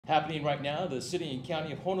Happening right now, the city and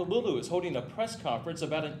county of Honolulu is holding a press conference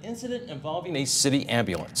about an incident involving a city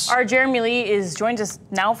ambulance. Our Jeremy Lee joins us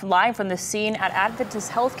now live from the scene at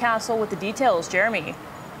Adventist Health Castle with the details. Jeremy.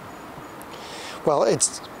 Well,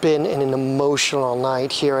 it's been an emotional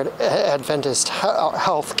night here at Adventist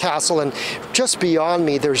Health Castle, and just beyond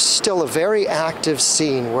me there's still a very active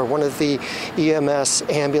scene where one of the EMS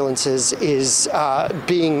ambulances is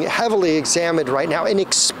being heavily examined right now. An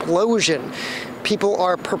explosion. People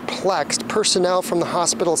are perplexed. Personnel from the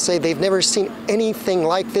hospital say they've never seen anything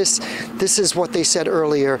like this. This is what they said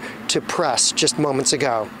earlier to press just moments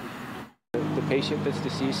ago. The patient that's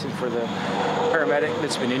deceased and for the paramedic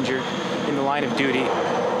that's been injured in the line of duty.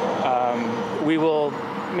 We will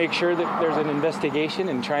make sure that there's an investigation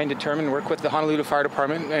and try and determine, work with the Honolulu Fire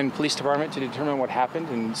Department and Police Department to determine what happened,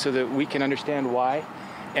 and so that we can understand why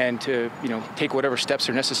and to take whatever steps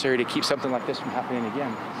are necessary to keep something like this from happening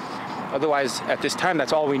again. Otherwise, at this time,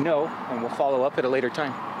 that's all we know, and we'll follow up at a later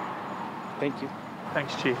time. Thank you.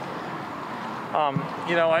 Thanks, Chief.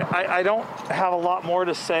 I don't have a lot more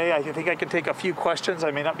to say. I think I can take a few questions.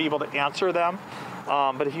 I may not be able to answer them,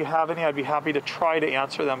 but if you have any, I'd be happy to try to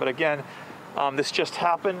answer them. But again, this just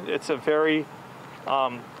happened. It's a very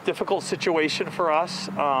difficult situation for us,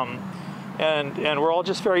 and we're all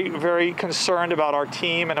just very, very concerned about our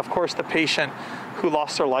team and, of course, the patient who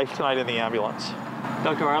lost their life tonight in the ambulance.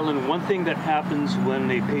 Dr. Ireland, one thing that happens when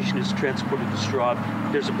a patient is transported distraught,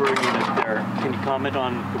 there's a burn unit there. Can you comment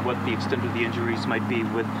on what the extent of the injuries might be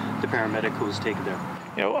with the paramedic who was taken there?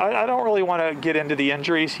 I don't really want to get into the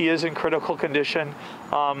injuries. He is in critical condition.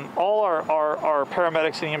 All our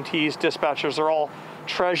paramedics and EMTs, dispatchers are all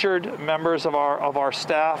treasured members of our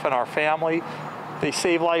staff and our family. They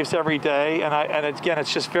save lives every day, and again,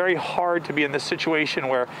 it's just very hard to be in this situation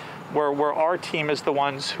where our team is the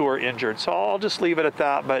ones who are injured. So I'll just leave it at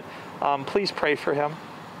that, but please pray for him.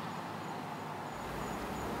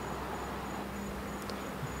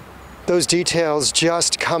 Those details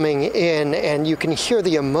just coming in, and you can hear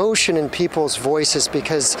the emotion in people's voices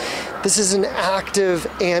because this is an active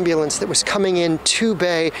ambulance that was coming in to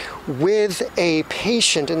Bay with a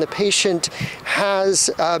patient, and the patient has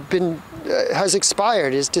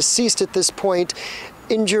expired, is deceased at this point.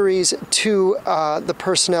 Injuries to the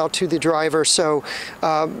personnel, to the driver. So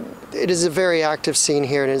it is a very active scene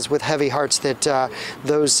here, and it is with heavy hearts that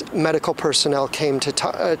those medical personnel came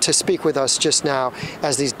to speak with us just now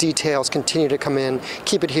as these details continue to come in.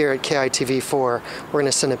 Keep it here at KITV4. We're going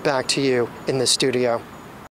to send it back to you in the studio.